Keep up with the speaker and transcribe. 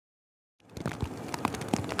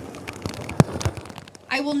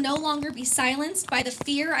I will no longer be silenced by the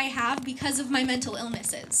fear I have because of my mental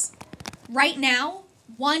illnesses. Right now,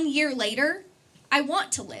 1 year later, I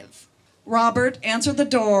want to live. Robert answered the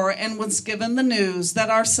door and was given the news that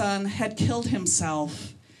our son had killed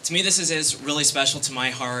himself. To me, this is really special to my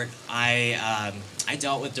heart. I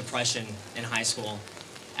dealt with depression in high school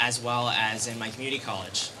as well as in my community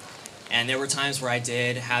college. And there were times where I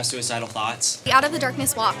did have suicidal thoughts. The Out of the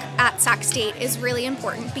Darkness Walk at Sac State is really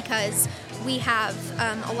important because we have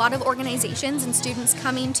a lot of organizations and students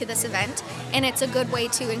coming to this event, and it's a good way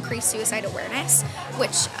to increase suicide awareness,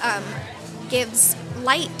 which gives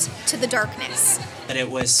light to the darkness. That it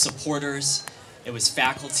was supporters, it was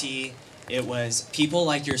faculty, it was people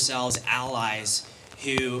like yourselves, allies,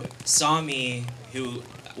 who saw me, who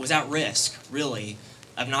was at risk, really,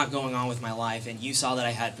 of not going on with my life, and you saw that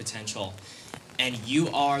I had potential. And you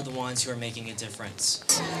are the ones who are making a difference.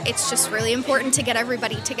 It's just really important to get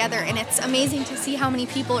everybody together, and it's amazing to see how many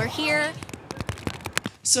people are here.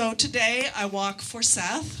 So today I walk for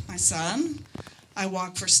Seth, my son. I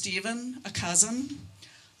walk for Stephen, a cousin.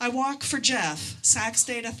 I walk for Jeff, Sac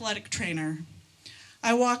State athletic trainer.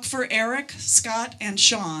 I walk for Eric, Scott, and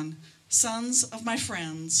Sean, sons of my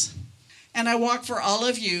friends. And I walk for all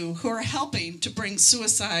of you who are helping to bring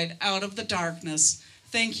suicide out of the darkness.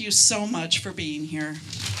 Thank you so much for being here.